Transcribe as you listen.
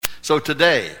So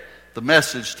today, the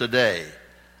message today,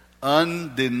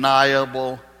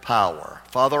 undeniable power.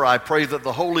 Father, I pray that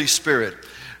the Holy Spirit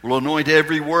will anoint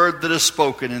every word that is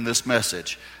spoken in this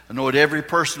message. Anoint every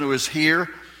person who is here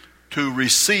to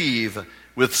receive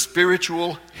with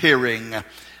spiritual hearing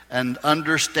and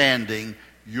understanding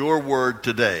your word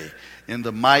today. In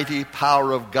the mighty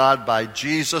power of God, by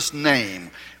Jesus' name,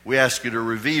 we ask you to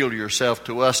reveal yourself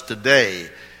to us today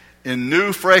in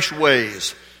new, fresh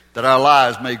ways, that our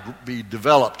lives may be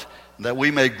developed, that we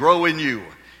may grow in you.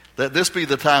 That this be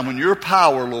the time when your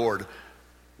power, Lord,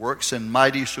 works in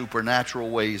mighty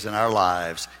supernatural ways in our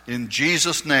lives. In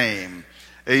Jesus' name,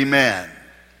 amen.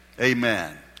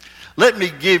 Amen. Let me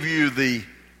give you the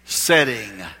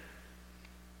setting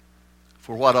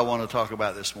for what I want to talk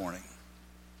about this morning.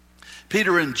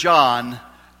 Peter and John,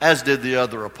 as did the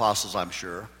other apostles, I'm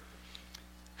sure,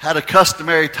 had a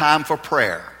customary time for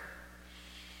prayer.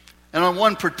 And on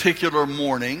one particular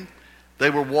morning, they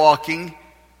were walking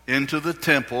into the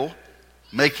temple,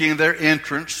 making their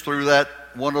entrance through that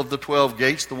one of the 12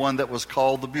 gates, the one that was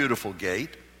called the Beautiful Gate.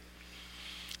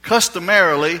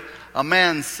 Customarily, a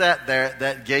man sat there at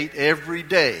that gate every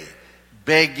day,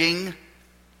 begging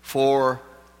for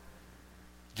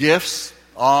gifts,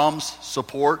 alms,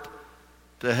 support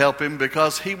to help him,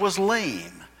 because he was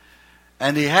lame.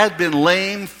 And he had been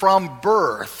lame from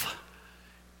birth.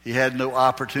 He had no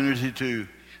opportunity to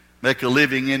make a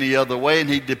living any other way, and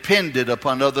he depended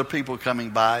upon other people coming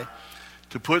by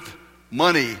to put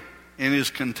money in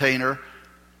his container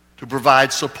to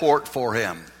provide support for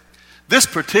him. This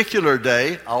particular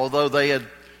day, although they had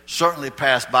certainly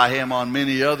passed by him on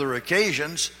many other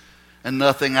occasions and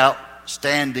nothing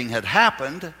outstanding had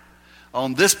happened,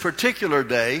 on this particular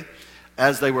day,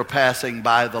 as they were passing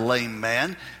by the lame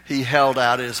man, he held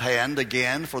out his hand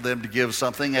again for them to give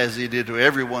something, as he did to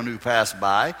everyone who passed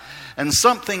by. And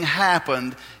something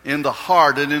happened in the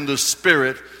heart and in the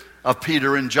spirit of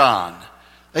Peter and John.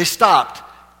 They stopped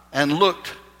and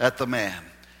looked at the man.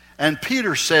 And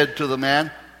Peter said to the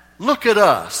man, "Look at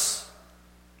us."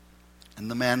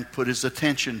 And the man put his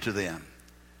attention to them.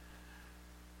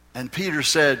 And Peter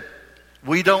said,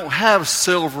 "We don't have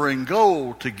silver and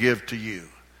gold to give to you,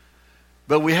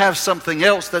 but we have something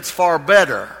else that's far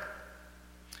better."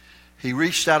 He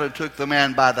reached out and took the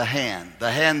man by the hand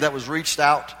that was reached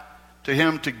out to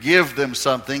him to give them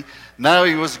something. Now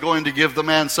he was going to give the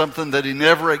man something that he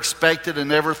never expected and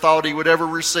never thought he would ever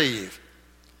receive.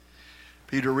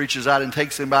 Peter reaches out and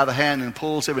takes him by the hand and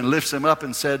pulls him and lifts him up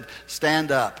and said,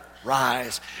 "Stand up,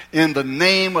 rise. In the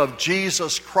name of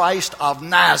Jesus Christ of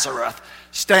Nazareth,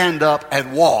 stand up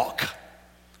and walk."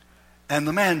 And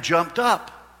the man jumped up.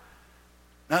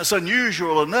 Now, it's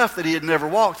unusual enough that he had never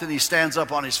walked and he stands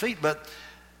up on his feet, but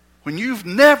when you've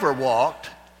never walked,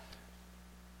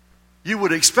 you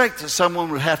would expect that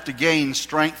someone would have to gain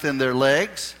strength in their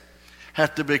legs,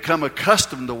 have to become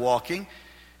accustomed to walking.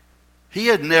 He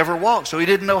had never walked, so he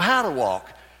didn't know how to walk.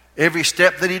 Every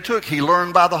step that he took, he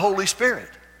learned by the Holy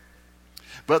Spirit.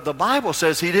 But the Bible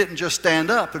says he didn't just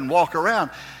stand up and walk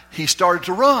around. He started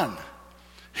to run.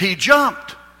 He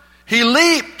jumped. He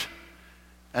leaped.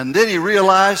 And then he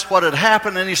realized what had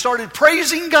happened, and he started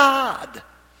praising God.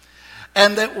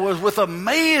 And it was with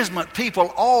amazement,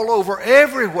 people all over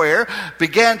everywhere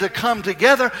began to come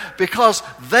together because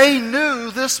they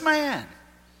knew this man.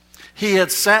 He had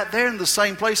sat there in the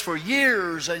same place for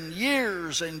years and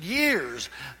years and years,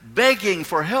 begging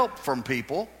for help from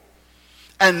people,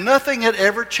 and nothing had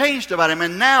ever changed about him.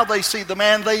 And now they see the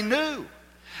man they knew,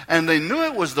 and they knew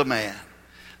it was the man.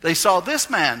 They saw this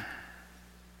man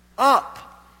up,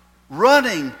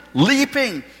 running,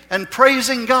 leaping, and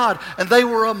praising God. And they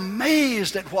were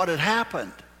amazed at what had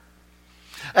happened.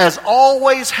 As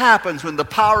always happens when the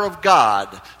power of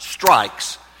God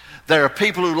strikes, there are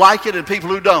people who like it and people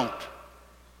who don't.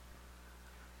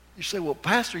 You say, "Well,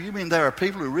 Pastor, you mean there are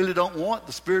people who really don't want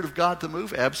the Spirit of God to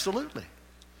move?" Absolutely.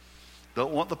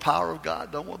 Don't want the power of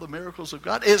God, don't want the miracles of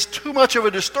God. It's too much of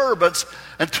a disturbance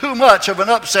and too much of an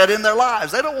upset in their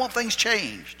lives. They don't want things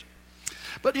changed.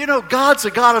 But you know, God's a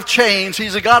God of change.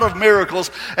 He's a God of miracles.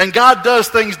 And God does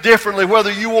things differently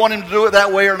whether you want Him to do it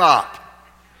that way or not.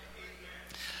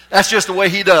 That's just the way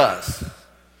He does.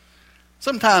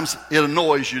 Sometimes it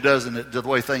annoys you, doesn't it, the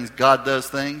way God does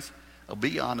things? I'll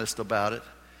be honest about it.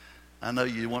 I know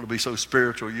you want to be so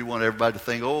spiritual. You want everybody to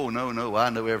think, "Oh, no, I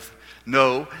know everything."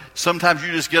 No, sometimes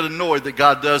you just get annoyed that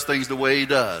God does things the way He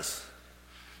does.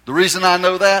 The reason I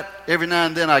know that, every now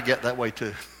and then I get that way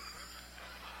too.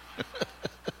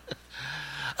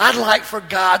 I'd like for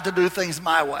God to do things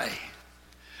my way.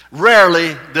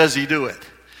 Rarely does He do it.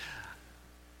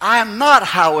 I am not,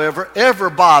 however, ever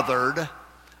bothered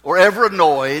or ever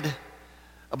annoyed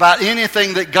about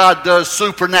anything that God does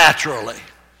supernaturally.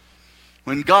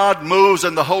 When God moves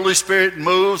and the Holy Spirit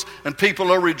moves and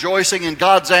people are rejoicing and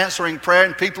God's answering prayer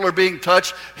and people are being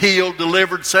touched, healed,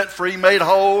 delivered, set free, made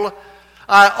whole,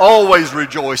 I always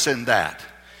rejoice in that.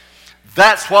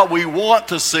 That's what we want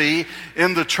to see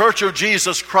in the Church of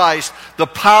Jesus Christ, the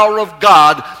power of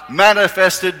God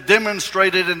manifested,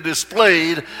 demonstrated, and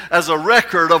displayed as a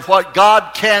record of what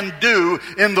God can do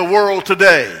in the world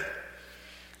today.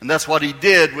 And that's what he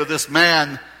did with this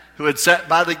man who had sat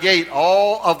by the gate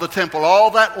all of the temple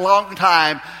all that long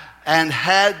time and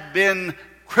had been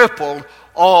crippled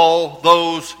all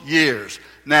those years.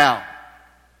 Now,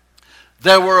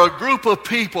 there were a group of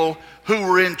people who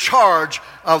were in charge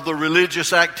of the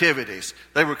religious activities.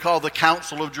 They were called the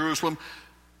Council of Jerusalem,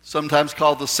 sometimes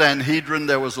called the Sanhedrin.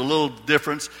 There was a little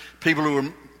difference. People who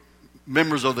were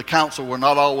members of the council were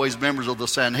not always members of the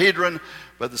Sanhedrin,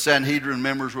 but the Sanhedrin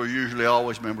members were usually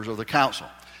always members of the council.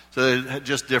 So they had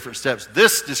just different steps.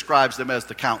 This describes them as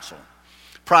the council,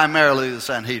 primarily the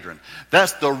Sanhedrin.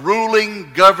 That's the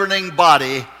ruling, governing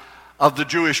body of the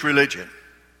Jewish religion,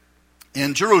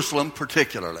 in Jerusalem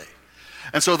particularly.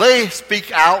 And so they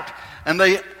speak out, and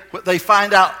they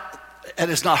find out,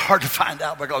 and it's not hard to find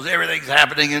out because everything's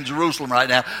happening in Jerusalem right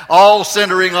now, all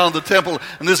centering on the temple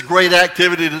and this great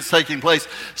activity that's taking place.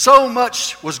 So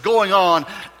much was going on,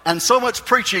 and so much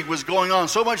preaching was going on,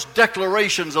 so much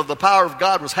declarations of the power of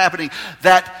God was happening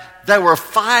that there were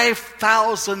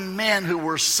 5,000 men who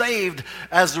were saved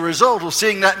as a result of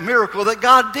seeing that miracle that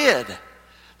God did.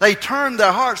 They turned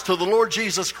their hearts to the Lord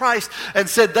Jesus Christ and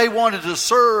said they wanted to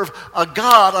serve a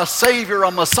God, a Savior, a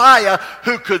Messiah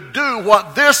who could do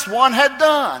what this one had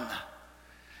done.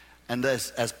 And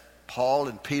as Paul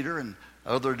and Peter and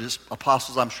other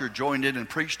apostles, I'm sure, joined in and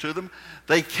preached to them,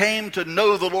 they came to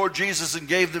know the Lord Jesus and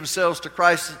gave themselves to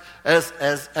Christ as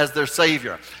their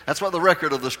Savior. That's what the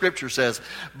record of the Scripture says.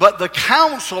 But the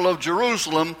Council of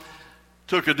Jerusalem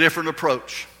took a different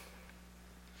approach.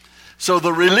 So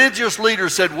the religious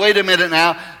leaders said, wait a minute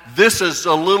now, this is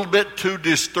a little bit too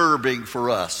disturbing for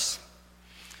us.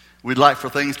 We'd like for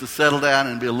things to settle down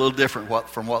and be a little different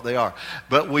from what they are.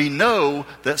 But we know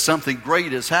that something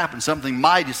great has happened, something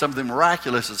mighty, something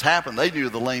miraculous has happened. They knew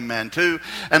the lame man too.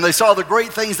 And they saw the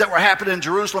great things that were happening in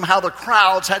Jerusalem, how the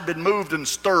crowds had been moved and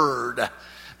stirred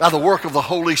by the work of the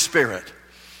Holy Spirit,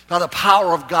 by the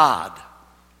power of God.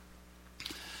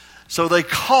 So they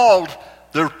called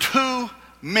their two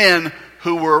men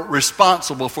who were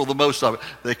responsible for the most of it.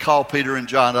 They called Peter and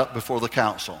John up before the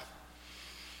council.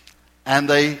 And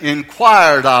they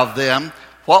inquired of them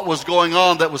what was going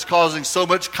on that was causing so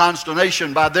much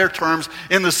consternation, by their terms,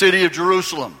 in the city of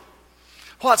Jerusalem.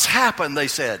 What's happened, they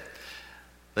said.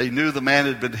 They knew the man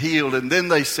had been healed, and then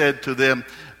they said to them,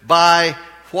 by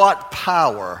what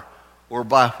power or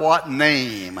by what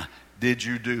name did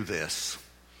you do this?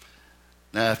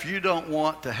 Now, if you don't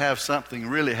want to have something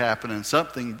really happen and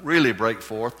something really break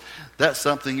forth, that's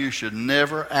something you should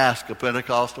never ask a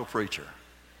Pentecostal preacher.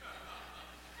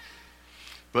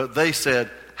 But they said,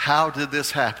 how did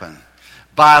this happen?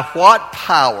 By what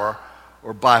power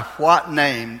or by what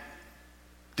name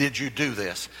did you do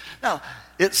this? Now,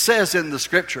 it says in the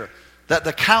Scripture that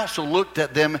the council looked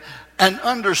at them and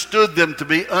understood them to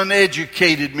be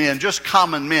uneducated men, just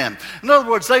common men. In other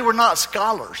words, they were not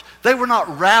scholars. They were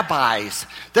not rabbis.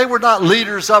 They were not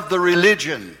leaders of the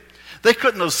religion. They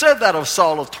couldn't have said that of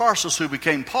Saul of Tarsus, who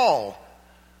became Paul,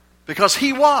 because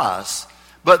he was.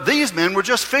 But these men were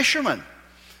just fishermen.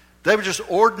 They were just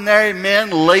ordinary men,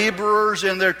 laborers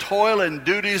in their toil and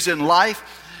duties in life,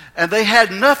 and they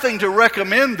had nothing to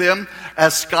recommend them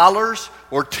as scholars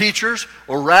or teachers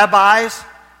or rabbis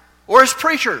or as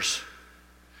preachers.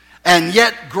 And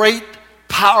yet great,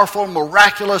 powerful,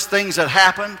 miraculous things had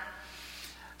happened.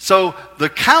 So the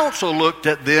council looked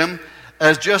at them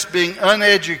as just being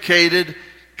uneducated,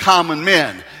 common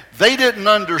men. They didn't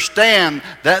understand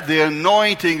that the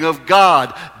anointing of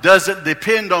God doesn't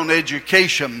depend on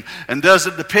education and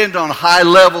doesn't depend on high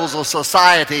levels of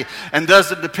society and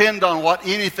doesn't depend on what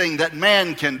anything that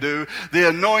man can do. The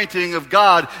anointing of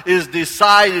God is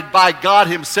decided by God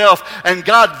Himself, and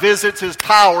God visits His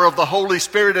power of the Holy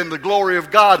Spirit and the glory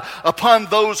of God upon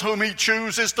those whom He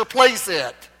chooses to place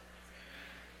it.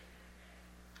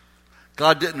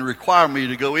 God didn't require me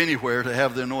to go anywhere to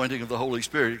have the anointing of the Holy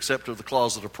Spirit except to the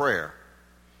closet of prayer.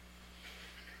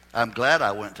 I'm glad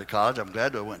I went to college. I'm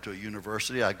glad I went to a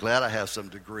university. I'm glad I have some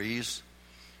degrees.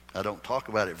 I don't talk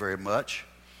about it very much.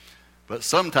 But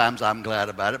sometimes I'm glad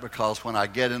about it because when I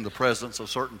get in the presence of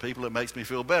certain people, it makes me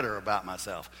feel better about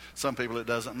myself. Some people, it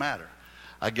doesn't matter.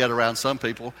 I get around some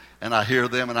people and I hear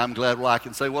them and I'm glad I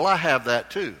can say, well, I have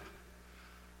that too.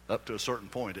 Up to a certain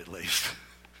point at least.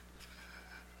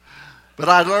 But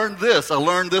I learned this. I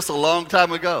learned this a long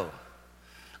time ago.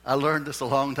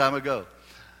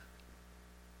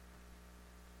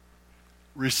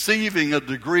 Receiving a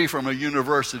degree from a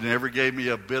university never gave me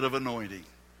a bit of anointing.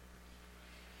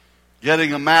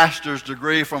 Getting a master's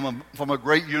degree from a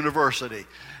great university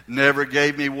never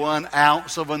gave me 1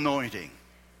 ounce of anointing.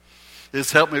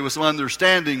 It's helped me with some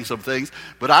understanding some things,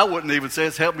 but I wouldn't even say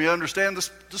it's helped me understand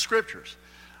the Scriptures.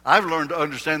 I've learned to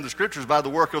understand the Scriptures by the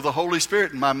work of the Holy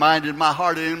Spirit in my mind, in my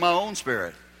heart, and in my own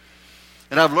spirit.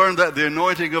 And I've learned that the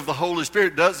anointing of the Holy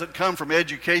Spirit doesn't come from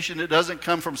education. It doesn't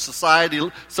come from society,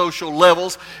 social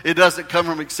levels. It doesn't come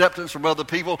from acceptance from other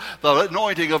people. The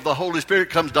anointing of the Holy Spirit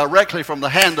comes directly from the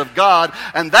hand of God,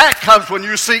 and that comes when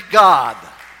you seek God.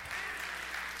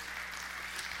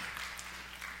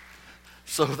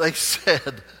 So they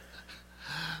said,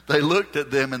 they looked at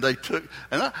them and they took,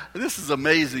 this is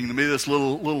amazing to me, this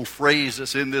little phrase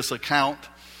that's in this account,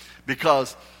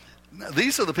 because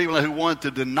these are the people who wanted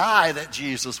to deny that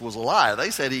Jesus was alive. They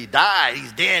said he died,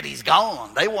 he's dead, he's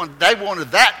gone. They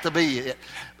wanted that to be it.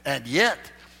 And yet,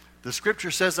 the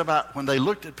Scripture says about when they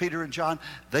looked at Peter and John,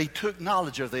 they took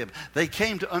knowledge of them. They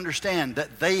came to understand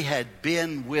that they had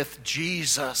been with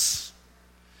Jesus.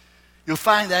 You'll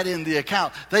find that in the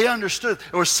account. They understood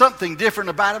there was something different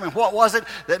about them. And what was it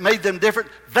that made them different?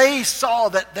 They saw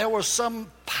that there was some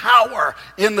power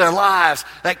in their lives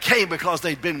that came because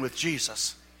they'd been with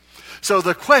Jesus. So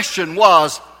the question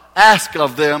was asked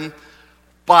of them,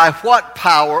 by what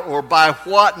power or by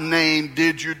what name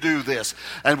did you do this?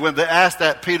 And when they asked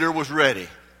that, Peter was ready.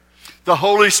 The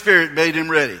Holy Spirit made him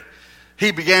ready.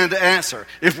 He began to answer,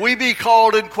 if we be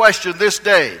called in question this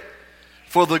day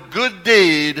for the good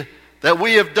deed that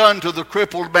we have done to the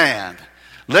crippled man,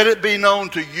 let it be known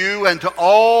to you and to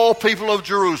all people of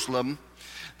Jerusalem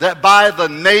that by the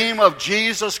name of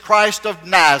Jesus Christ of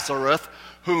Nazareth,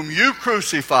 whom you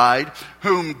crucified,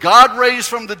 whom God raised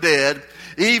from the dead,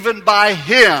 even by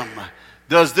him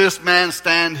does this man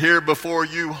stand here before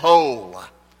you whole.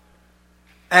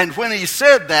 And when he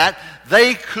said that,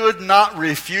 they could not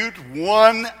refute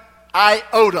 1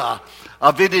 iota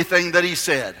of anything that he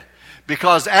said.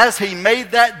 Because as he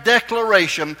made that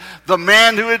declaration, the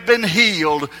man who had been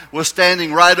healed was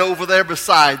standing right over there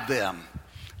beside them.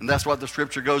 And that's what the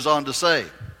Scripture goes on to say.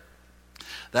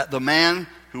 That the man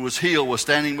who was healed was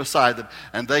standing beside them,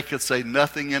 and they could say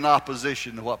nothing in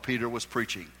opposition to what Peter was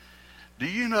preaching. Do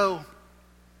you know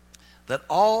that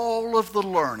all of the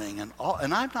learning, and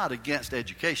I'm not against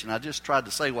education. I just tried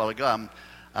to say a while ago,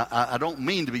 I don't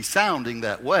mean to be sounding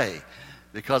that way,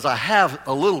 because I have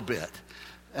a little bit.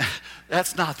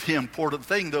 That's not the important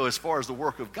thing, though, as far as the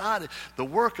work of God. The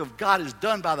work of God is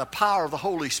done by the power of the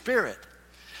Holy Spirit.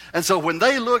 And so when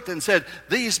they looked and said,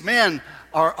 these men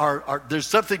are there's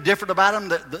something different about them,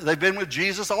 that they've been with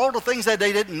Jesus, all the things that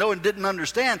they didn't know and didn't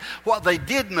understand, what they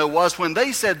did know was when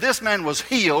they said this man was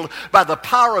healed by the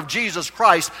power of Jesus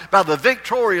Christ, by the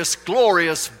victorious,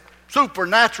 glorious,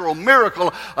 supernatural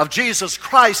miracle of Jesus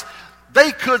Christ,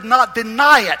 they could not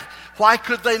deny it. Why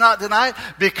could they not deny it?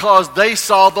 Because they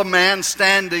saw the man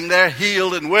standing there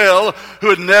healed and well, who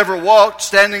had never walked,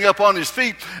 standing up on his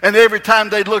feet. And every time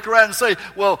they'd look around and say,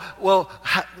 well,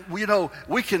 you know,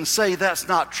 we can say that's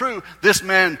not true. This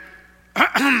man,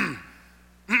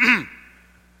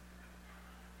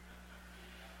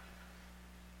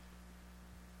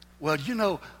 well, you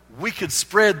know, we could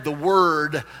spread the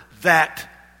word that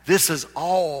this is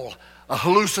all a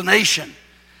hallucination.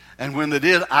 And when they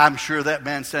did, I'm sure that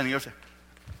man standing up said,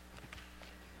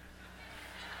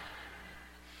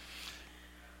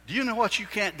 do you know what you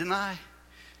can't deny?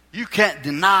 You can't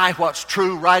deny what's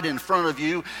true right in front of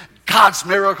you. God's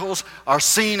miracles are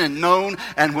seen and known,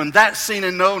 and when that's seen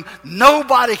and known,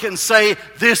 nobody can say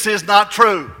this is not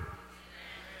true.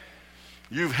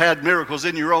 You've had miracles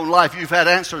in your own life. You've had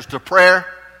answers to prayer.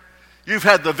 You've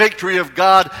had the victory of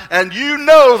God, and you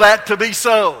know that to be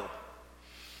so.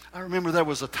 I remember there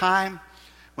was a time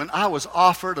when I was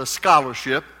offered a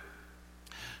scholarship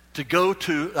to go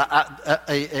to,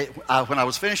 when I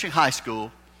was finishing high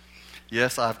school.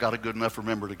 Yes, I've got a good enough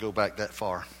remember to go back that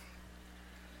far.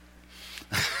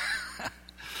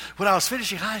 When I was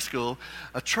finishing high school,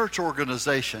 a church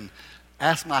organization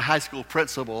asked my high school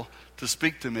principal to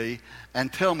speak to me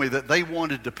and tell me that they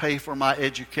wanted to pay for my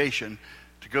education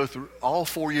to go through all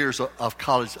 4 years of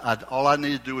college. All I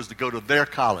needed to do was to go to their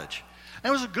college. And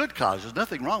it was a good college. There's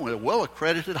nothing wrong with it. Well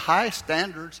accredited, high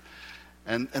standards.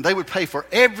 And they would pay for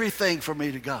everything for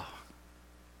me to go.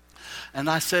 And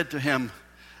I said to him,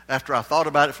 after I thought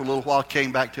about it for a little while,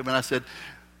 came back to me and I said,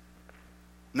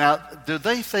 now, do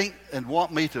they think and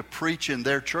want me to preach in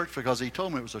their church? Because he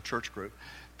told me it was a church group.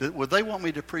 Would they want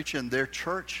me to preach in their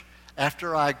church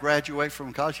after I graduate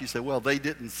from college? He said, well, they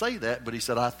didn't say that, but he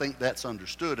said, I think that's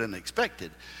understood and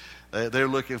expected. They're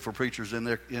looking for preachers in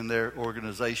their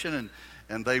organization,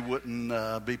 and they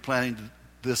wouldn't be planning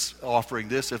offering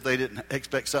this if they didn't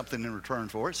expect something in return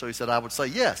for it. So he said, I would say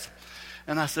yes.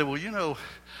 And I said, well,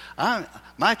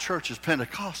 my church is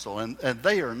Pentecostal, and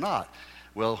they are not.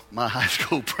 Well, my high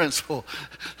school principal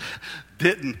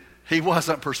he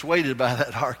wasn't persuaded by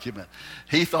that argument.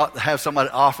 He thought to have somebody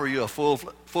offer you a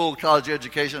full college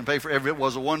education and pay for everything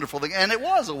was a wonderful thing, and it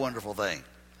was a wonderful thing.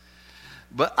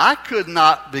 But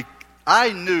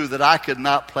I knew that I could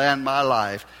not plan my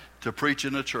life to preach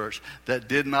in a church that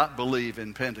did not believe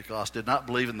in Pentecost, did not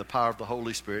believe in the power of the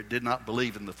Holy Spirit, did not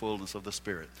believe in the fullness of the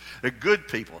Spirit. They're good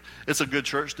people. It's a good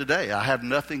church today. I have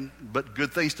nothing but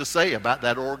good things to say about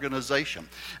that organization.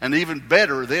 And even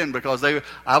better then, because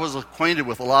I was acquainted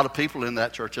with a lot of people in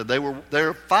that church, and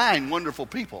they're fine, wonderful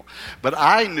people. But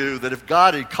I knew that if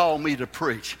God had called me to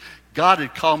preach, God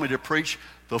had called me to preach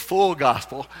the full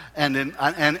gospel, and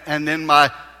in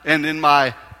my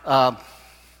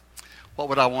what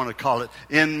would I want to call it?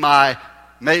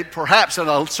 Perhaps in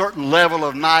a certain level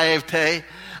of naivete,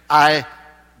 I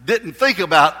didn't think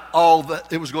about all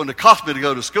that it was going to cost me to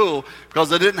go to school,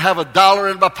 because I didn't have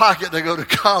 $1 in my pocket to go to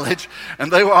college,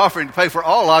 and they were offering to pay for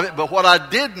all of it. But what I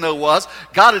did know was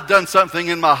God had done something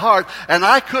in my heart, and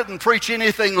I couldn't preach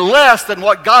anything less than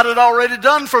what God had already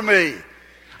done for me.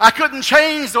 I couldn't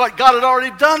change what God had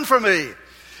already done for me.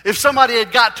 If somebody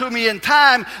had got to me in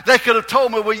time, they could have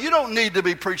told me, well, you don't need to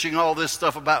be preaching all this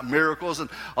stuff about miracles and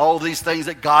all these things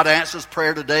that God answers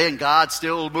prayer today and God's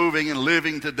still moving and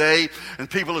living today and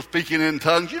people are speaking in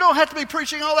tongues. You don't have to be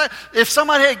preaching all that. If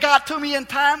somebody had got to me in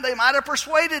time, they might have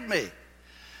persuaded me.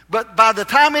 But by the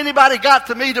time anybody got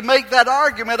to me to make that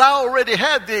argument, I already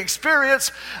had the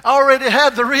experience, I already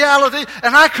had the reality,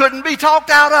 and I couldn't be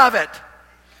talked out of it.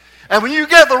 And when you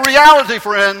get the reality,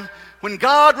 friend, when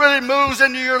God really moves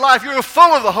into your life, you're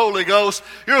full of the Holy Ghost.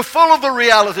 You're full of the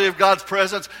reality of God's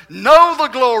presence. Know the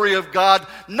glory of God.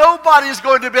 Nobody's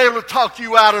going to be able to talk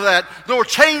you out of that, nor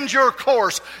change your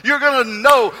course. You're going to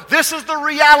know this is the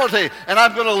reality, and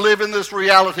I'm going to live in this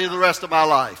reality the rest of my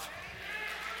life.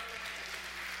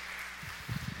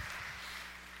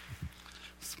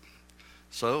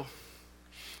 So,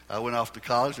 I went off to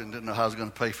college and didn't know how I was going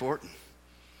to pay for it. And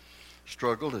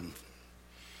struggled and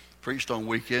preached on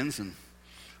weekends and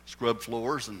scrubbed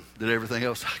floors and did everything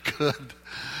else I could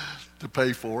to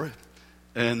pay for it.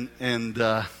 And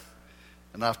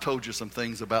I've told you some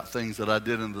things about things that I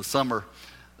did in the summer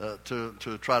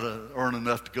to try to earn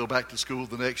enough to go back to school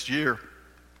the next year.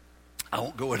 I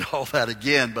won't go into all that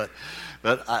again, but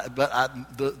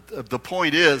the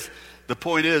point is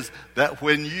that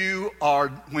when you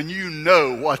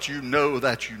know what you know,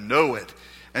 that you know it,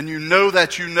 and you know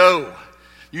that you know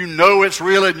it's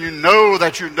real, and you know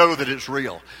that it's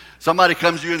real. Somebody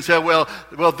comes to you and says, well,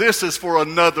 this is for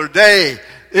another day.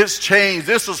 It's changed.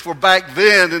 This was for back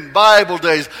then in Bible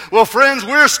days. Well, friends,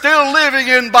 we're still living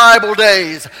in Bible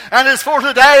days, and it's for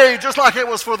today just like it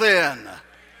was for then.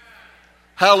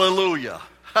 Hallelujah.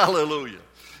 Hallelujah.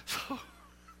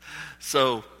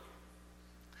 So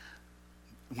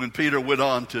when Peter went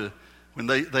on when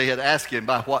they had asked him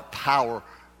by what power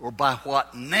or by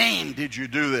what name did you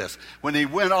do this? When he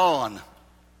went on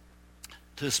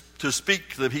to speak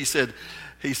to them, he said,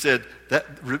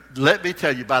 let me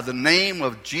tell you, by the name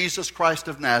of Jesus Christ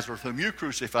of Nazareth, whom you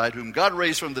crucified, whom God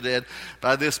raised from the dead,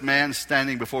 by this man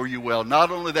standing before you well. Not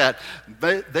only that,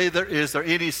 is there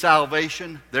any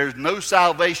salvation? There's no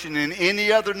salvation in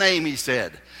any other name, he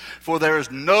said. For there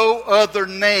is no other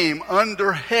name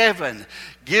under heaven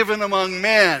given among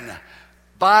men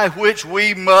by which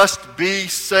we must be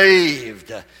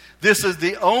saved. This is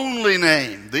the only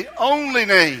name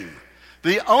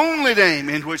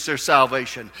in which there's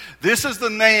salvation. This is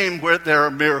the name where there are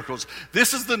miracles.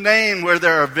 This is the name where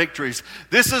there are victories.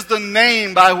 This is the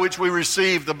name by which we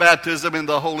receive the baptism in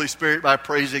the Holy Spirit by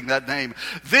praising that name.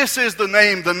 This is the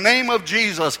name of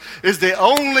Jesus is the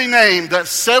only name that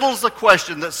settles the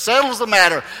question, that settles the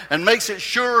matter, and makes it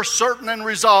sure, certain, and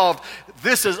resolved.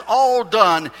 This is all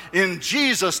done in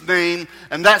Jesus' name,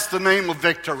 and that's the name of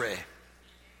victory.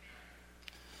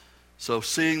 So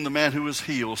seeing the man who was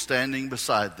healed standing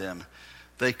beside them,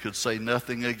 they could say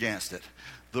nothing against it.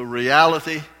 The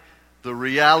reality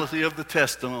of the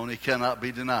testimony cannot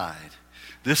be denied.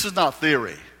 This is not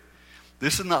theory.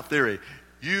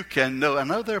 You can know. I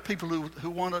know there are people who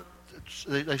want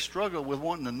they struggle with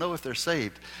wanting to know if they're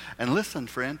saved. And listen,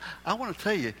 friend, I want to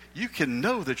tell you, you can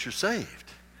know that you're saved.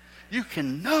 You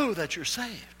can know that you're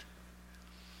saved.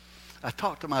 I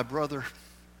talked to my brother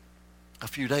a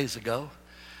few days ago,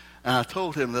 and I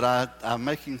told him that I'm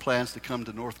making plans to come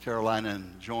to North Carolina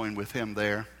and join with him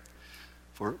there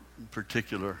for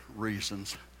particular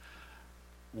reasons.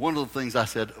 One of the things I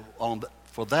said,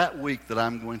 for that week that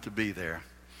I'm going to be there,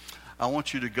 I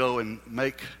want you to go and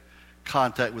make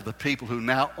contact with the people who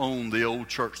now own the old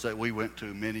church that we went to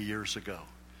many years ago,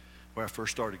 where I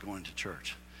first started going to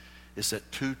church. It's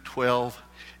at 212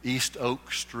 East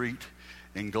Oak Street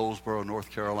in Goldsboro, North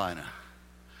Carolina.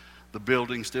 The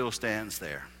building still stands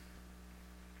there.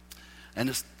 And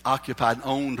it's occupied and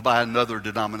owned by another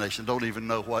denomination. Don't even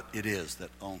know what it is that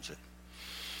owns it.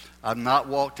 I've not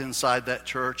walked inside that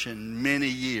church in many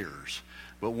years.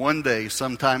 But one day,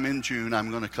 sometime in June,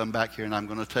 I'm going to come back here and I'm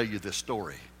going to tell you this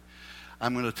story.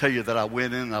 I'm going to tell you that I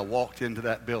went in and I walked into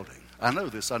that building. I know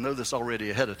this already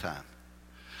ahead of time.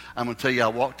 I'm going to tell you I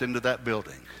walked into that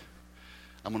building.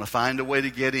 I'm going to find a way to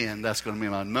get in. That's going to be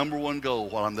my number one goal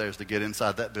while I'm there, is to get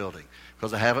inside that building,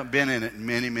 because I haven't been in it in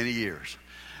many, many years.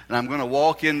 And I'm going to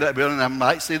walk into that building, and I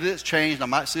might see that it's changed. I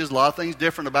might see there's a lot of things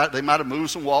different about it. They might have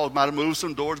moved some walls, might have moved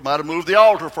some doors, might have moved the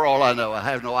altar for all I know. I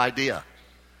have no idea.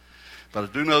 But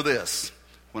I do know this.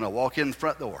 When I walk in the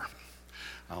front door,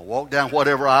 I'll walk down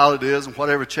whatever aisle it is and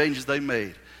whatever changes they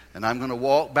made. And I'm going to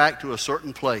walk back to a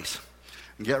certain place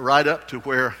and get right up to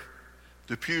where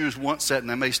the pews once sat, and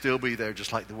they may still be there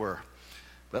just like they were.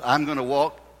 But I'm going to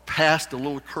walk past a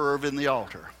little curve in the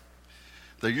altar.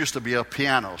 There used to be a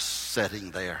piano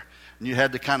setting there, and you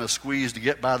had to kind of squeeze to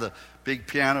get by the big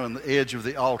piano and the edge of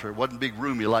the altar. It wasn't big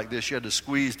roomy like this. You had to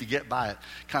squeeze to get by it,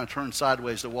 kind of turn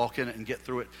sideways to walk in it and get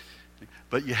through it.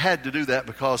 But you had to do that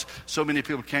because so many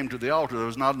people came to the altar. There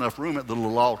was not enough room at the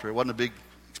little altar. It wasn't a big,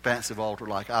 expansive altar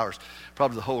like ours.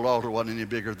 Probably the whole altar wasn't any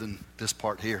bigger than this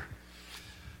part here.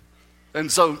 And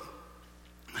so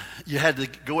you had to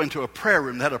go into a prayer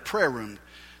room. They had a prayer room,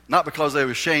 not because they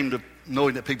were ashamed of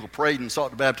knowing that people prayed and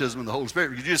sought the baptism of the Holy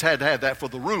Spirit. You just had to have that for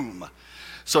the room.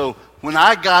 So when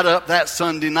I got up that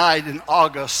Sunday night in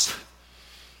August,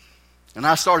 and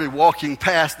I started walking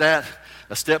past that,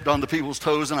 I stepped on the people's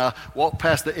toes, and I walked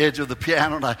past the edge of the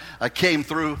piano, and I came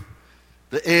through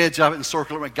the edge of it and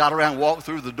circled it, got around, walked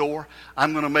through the door.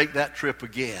 I'm going to make that trip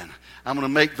again. I'm going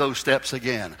to make those steps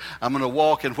again. I'm going to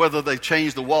walk, and whether they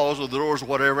change the walls or the doors or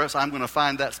whatever else, I'm going to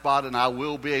find that spot, and I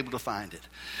will be able to find it.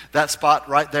 That spot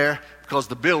right there, because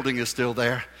the building is still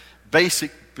there,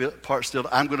 basic part still,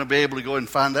 I'm going to be able to go and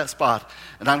find that spot.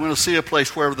 And I'm going to see a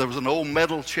place where there was an old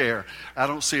metal chair. I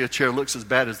don't see a chair that looks as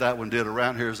bad as that one did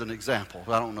around here as an example.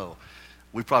 I don't know.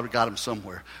 We probably got them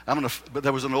somewhere. But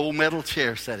there was an old metal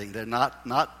chair sitting there,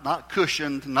 not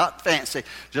cushioned, not fancy,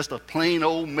 just a plain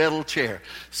old metal chair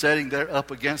sitting there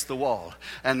up against the wall.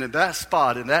 And in that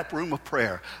spot, in that room of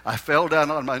prayer, I fell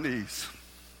down on my knees.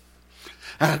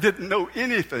 And I didn't know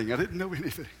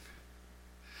anything.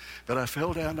 But I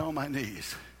fell down on my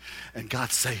knees, and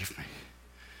God saved me.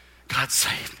 God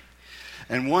saved me.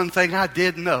 And one thing I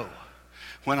did know,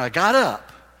 when I got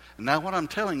up, and now what I'm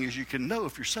telling you is you can know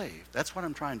if you're saved. That's what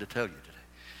I'm trying to tell you today.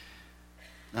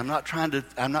 I'm not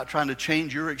trying to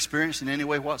change your experience in any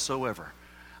way whatsoever.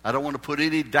 I don't want to put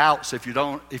any doubts. If you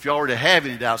already have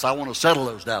any doubts, I want to settle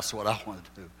those doubts. Is what I want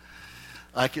to do.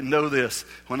 I can know this.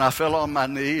 When I fell on my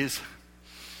knees,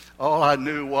 all I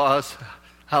knew was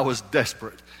I was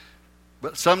desperate.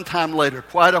 But sometime later,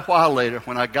 quite a while later,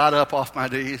 when I got up off my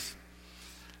knees,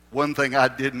 one thing I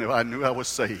did know, I knew I was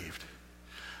saved.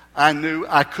 I knew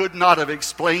I could not have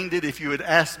explained it if you had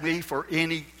asked me for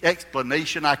any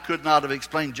explanation. I could not have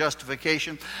explained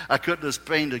justification. I couldn't have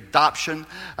explained adoption.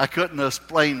 I couldn't have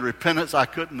explained repentance. I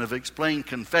couldn't have explained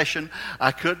confession.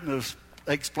 I couldn't have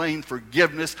explained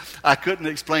forgiveness. I couldn't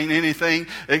explain anything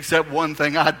except one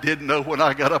thing I did know when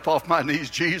I got up off my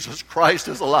knees. Jesus Christ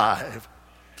is alive.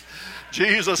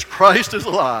 Jesus Christ is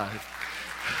alive.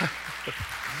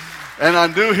 And I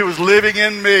knew he was living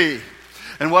in me.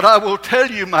 And what I will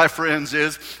tell you, my friends,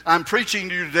 is I'm preaching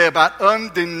to you today about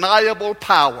undeniable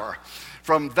power.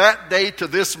 From that day to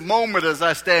this moment as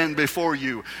I stand before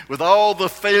you, with all the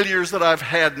failures that I've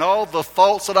had and all the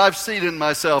faults that I've seen in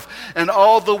myself and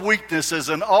all the weaknesses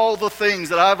and all the things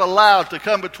that I've allowed to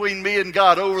come between me and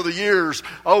God over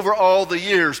all the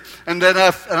years. And then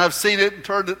I've seen it and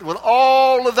turned it. With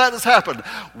all of that has happened,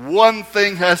 one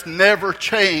thing has never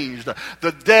changed.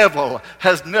 The devil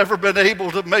has never been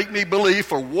able to make me believe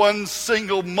for one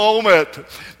single moment.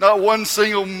 Not one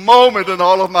single moment in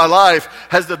all of my life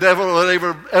has the devil been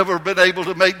ever been able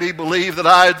to make me believe that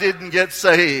I didn't get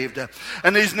saved.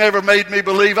 And He's never made me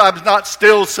believe I'm not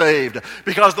still saved.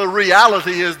 Because the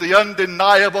reality is the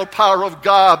undeniable power of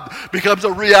God becomes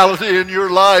a reality in your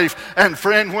life. And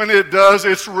friend, when it does,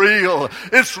 it's real.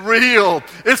 It's real.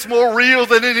 It's more real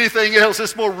than anything else.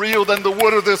 It's more real than the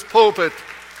wood of this pulpit.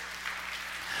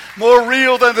 More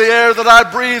real than the air that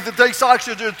I breathe that takes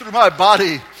oxygen through my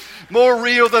body. More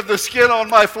real than the skin on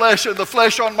my flesh and the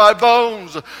flesh on my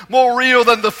bones. More real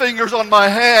than the fingers on my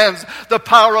hands. The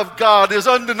power of God is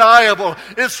undeniable.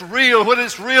 It's real. When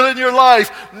it's real in your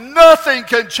life, nothing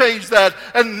can change that.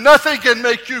 And nothing can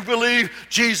make you believe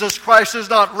Jesus Christ is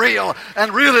not real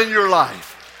and real in your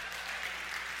life.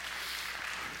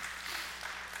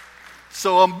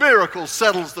 So a miracle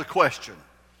settles the question.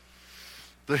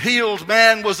 The healed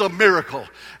man was a miracle.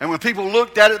 And when people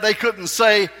looked at it, they couldn't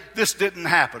say, this didn't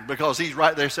happen. Because he's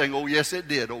right there saying, oh, yes, it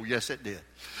did. Oh, yes, it did.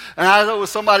 And I know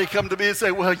somebody come to me and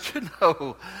say, well,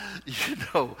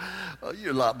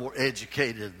 you're a lot more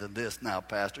educated than this now,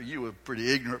 Pastor. You were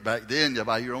pretty ignorant back then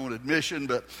by your own admission,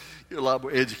 but you're a lot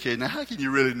more educated. Now, how can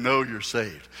you really know you're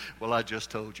saved? Well, I just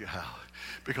told you how.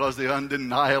 Because the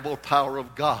undeniable power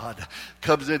of God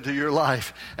comes into your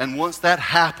life. And once that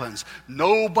happens,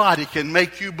 nobody can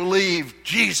make you believe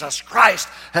Jesus Christ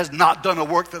has not done a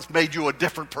work that's made you a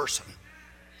different person.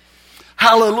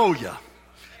 Hallelujah.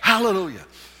 Hallelujah.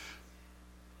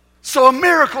 So a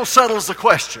miracle settles the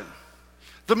question.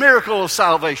 The miracle of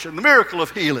salvation, the miracle of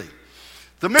healing,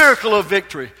 the miracle of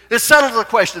victory. It settles the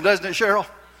question, doesn't it, Cheryl?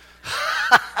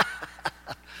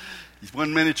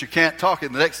 One minute you can't talk,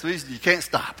 and the next minute you can't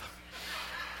stop.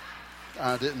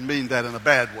 I didn't mean that in a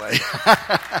bad way.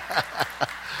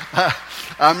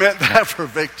 I meant that for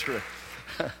victory.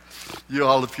 You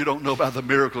all, if you don't know about the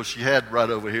miracle she had right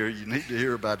over here, you need to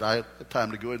hear about it. I have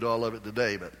time to go into all of it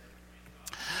today, but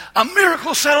a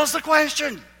miracle settles the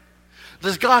question.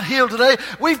 Does God heal today?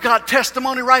 We've got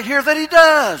testimony right here that He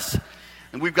does.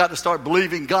 And we've got to start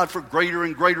believing God for greater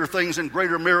and greater things and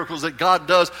greater miracles that God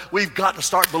does. We've got to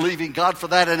start believing God for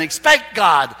that and expect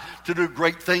God to do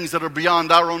great things that are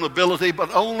beyond our own ability,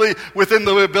 but only within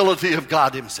the ability of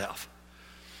God Himself.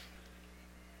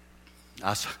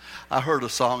 I heard a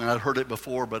song, and I'd heard it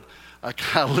before, but I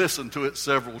kind of listened to it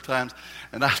several times.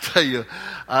 And I tell you,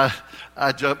 I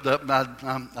jumped up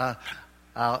and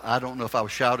I don't know if I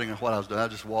was shouting or what I was doing. I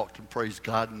just walked and praised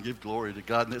God and give glory to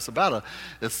God. And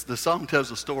the song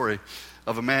tells a story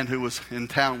of a man who was in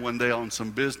town one day on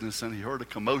some business, and he heard a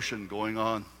commotion going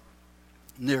on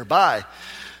nearby.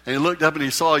 And he looked up and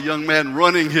he saw a young man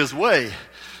running his way.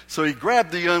 So he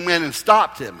grabbed the young man and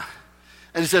stopped him.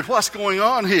 And he said, "What's going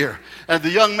on here?" And the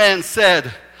young man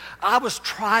said, "I was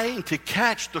trying to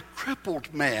catch the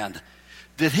crippled man.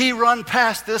 Did he run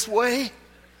past this way?"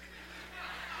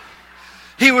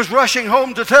 He was rushing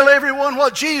home to tell everyone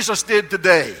what Jesus did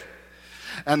today.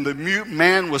 And the mute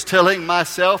man was telling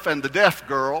myself and the deaf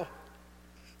girl,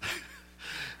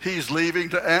 he's leaving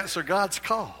to answer God's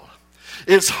call.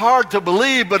 It's hard to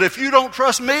believe, but if you don't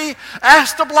trust me,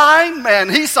 ask the blind man.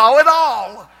 He saw it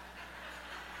all.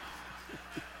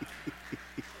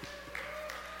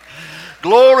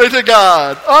 Glory to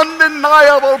God.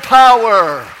 Undeniable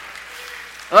power.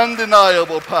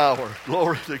 Undeniable power.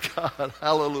 Glory to God.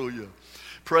 Hallelujah.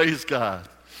 Praise God.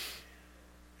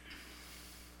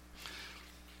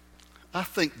 I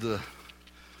think the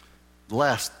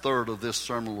last third of this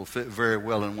sermon will fit very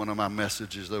well in one of my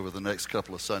messages over the next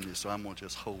couple of Sundays, so I'm going to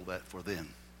just hold that for then.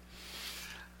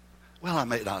 Well, I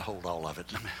may not hold all of it.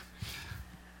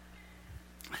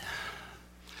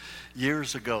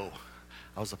 Years ago,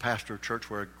 I was a pastor of a church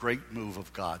where a great move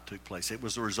of God took place. It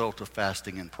was the result of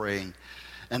fasting and praying.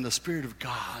 And the Spirit of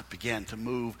God began to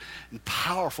move in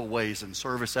powerful ways. In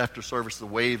service after service, the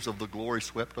waves of the glory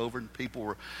swept over, and people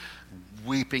were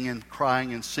weeping and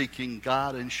crying and seeking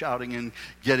God and shouting and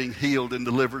getting healed and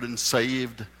delivered and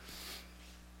saved.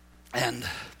 And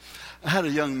I had a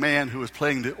young man who was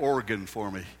playing the organ for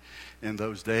me in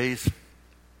those days.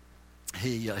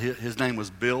 His name was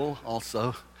Bill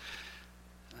also.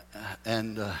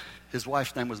 And his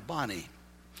wife's name was Bonnie.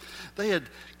 They had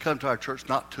come to our church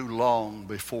not too long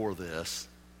before this.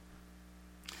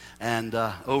 And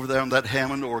over there on that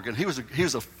Hammond organ, he was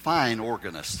a fine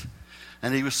organist.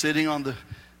 And he was sitting on the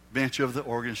bench of the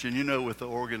organist. And you know with the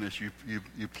organist, you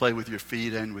play with your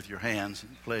feet and with your hands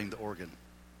playing the organ.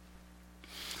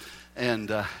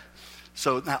 And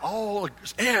so now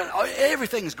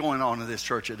everything's going on in this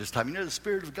church at this time. You know, the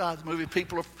Spirit of God's moving.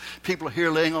 People are here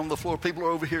laying on the floor. People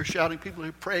are over here shouting. People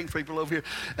are praying. People over here.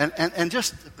 And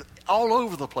just all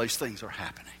over the place things are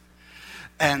happening.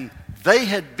 And they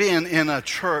had been in a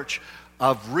church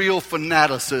of real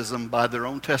fanaticism by their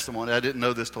own testimony. I didn't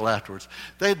know this till afterwards.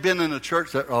 They had been in a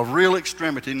church that of real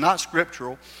extremity, not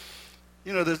scriptural.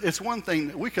 You know, it's one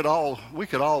thing, I could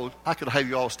have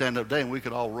you all stand up today and we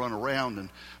could all run around and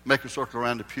make a circle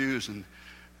around the pews and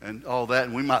all that,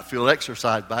 and we might feel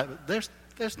exercised by it, but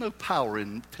there's no power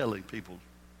in telling people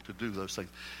to do those things.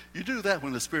 You do that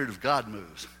when the Spirit of God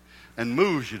moves and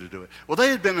moves you to do it. Well, they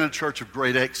had been in a church of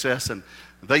great excess, and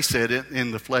they said it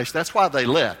in the flesh. That's why they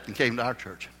left and came to our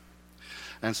church.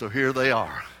 And so here they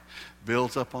are.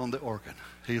 Bill's up on the organ.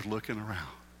 He's looking around.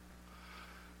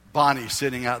 Bonnie's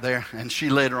sitting out there, and she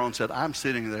later on said, I'm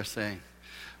sitting there saying,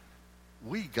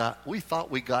 we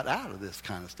thought we got out of this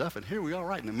kind of stuff, and here we are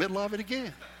right in the middle of it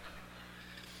again.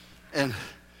 And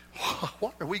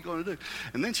what are we going to do?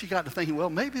 And then she got to thinking, well,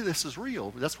 maybe this is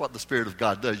real. That's what the Spirit of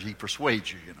God does. He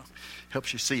persuades you,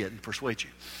 helps you see it and persuades you.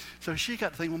 So she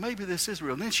got to think, well, maybe this is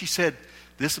real. And then she said,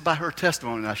 this is by her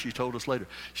testimony now, she told us later.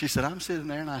 She said, I'm sitting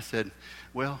there, and I said,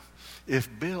 well, if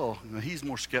Bill, he's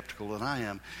more skeptical than I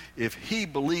am, if he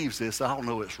believes this, I'll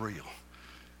know it's real.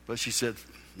 But she said,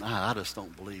 nah, I just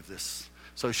don't believe this.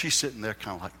 So she's sitting there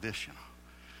kind of like this,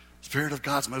 Spirit of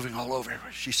God's moving all over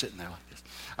everywhere. She's sitting there like this.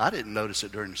 I didn't notice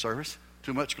it during the service.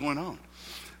 Too much going on.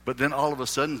 But then all of a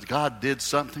sudden, God did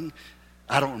something.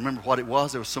 I don't remember what it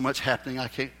was. There was so much happening. I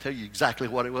can't tell you exactly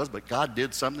what it was, but God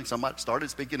did something. Somebody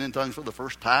started speaking in tongues for the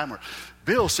first time, or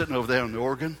Bill's sitting over there on the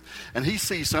organ, and he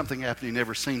sees something happening he'd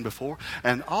never seen before,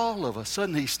 and all of a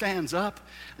sudden he stands up.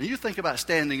 And you think about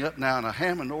standing up now in a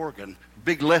Hammond organ,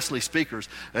 big Leslie speakers,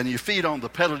 and your feet on the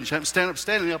pedals, and you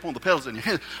standing up on the pedals, and your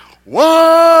hands,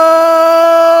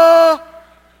 whoa!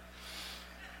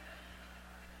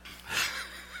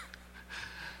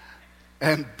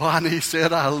 And Bonnie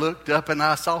said, I looked up and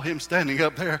I saw him standing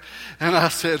up there. And I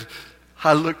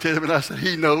looked at him and I said,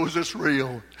 he knows it's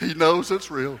real. He knows it's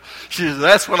real. She said,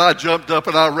 that's when I jumped up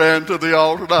and I ran to the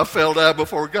altar and I fell down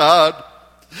before God.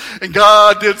 And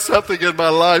God did something in my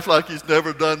life like he's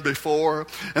never done before.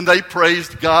 And they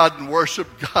praised God and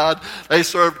worshiped God. They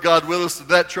served God with us in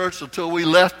that church until we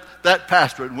left that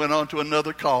pastorate and went on to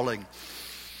another calling.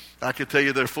 I can tell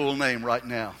you their full name right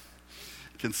now.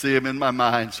 Can see him in my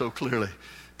mind so clearly,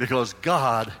 because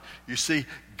God, you see,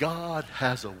 God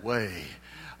has a way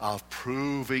of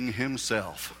proving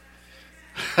himself.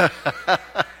 The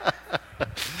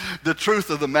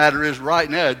truth of the matter is, right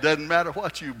now, it doesn't matter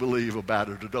what you believe about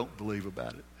it or don't believe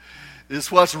about it.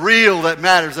 It's what's real that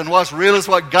matters, and what's real is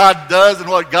what God does and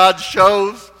what God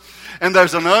shows. And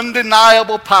there's an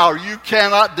undeniable power. You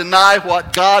cannot deny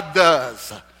what God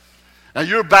does. Now,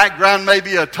 your background may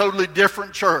be a totally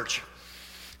different church.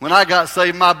 When I got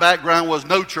saved, my background was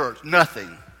no church,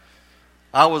 nothing.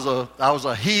 I was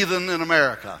a heathen in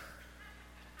America.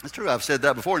 It's true. I've said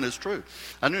that before, and it's true.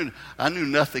 I knew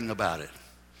nothing about it.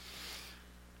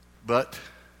 But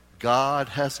God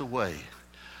has a way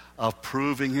of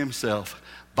proving himself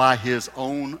by his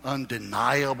own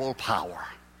undeniable power.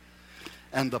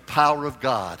 And the power of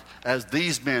God, as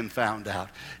these men found out,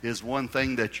 is one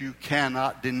thing that you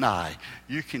cannot deny.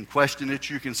 You can question it,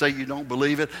 you can say you don't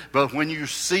believe it, but when you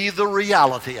see the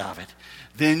reality of it,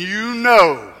 then you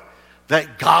know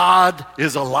that God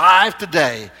is alive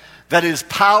today, that his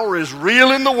power is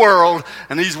real in the world,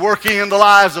 and he's working in the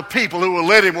lives of people who will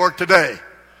let him work today.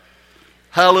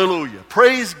 Hallelujah.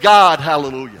 Praise God,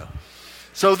 hallelujah.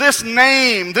 So this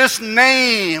name that's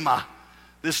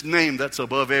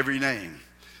above every name,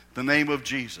 the name of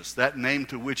Jesus, that name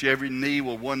to which every knee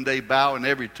will one day bow and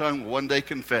every tongue will one day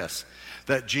confess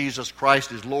that Jesus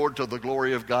Christ is Lord to the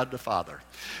glory of God the Father.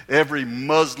 Every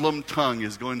Muslim tongue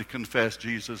is going to confess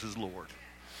Jesus is Lord.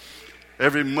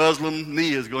 Every Muslim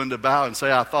knee is going to bow and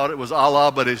say, I thought it was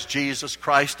Allah, but it's Jesus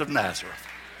Christ of Nazareth.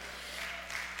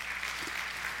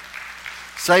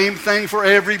 Same thing for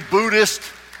every Buddhist,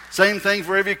 same thing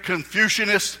for every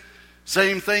Confucianist,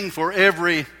 same thing for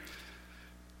every...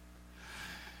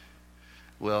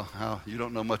 Well, you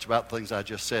don't know much about the things I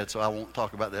just said, so I won't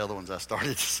talk about the other ones I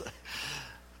started to say.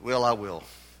 Well, I will.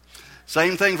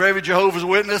 Same thing for every Jehovah's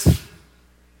Witness.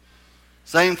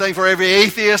 Same thing for every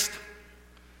atheist.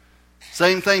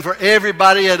 Same thing for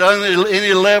everybody at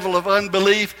any level of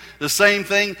unbelief. The same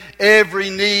thing,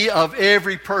 every knee of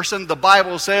every person, the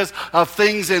Bible says, of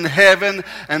things in heaven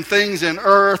and things in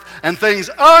earth and things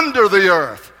under the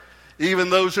earth.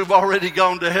 Even those who've already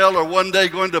gone to hell are one day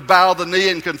going to bow the knee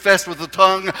and confess with the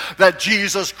tongue that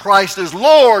Jesus Christ is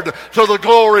Lord to the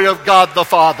glory of God the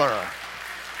Father.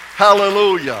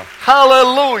 Hallelujah.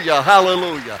 Hallelujah.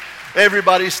 Hallelujah.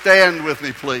 Everybody stand with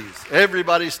me, please.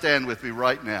 Everybody stand with me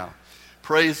right now.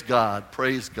 Praise God.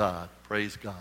 Praise God. Praise God.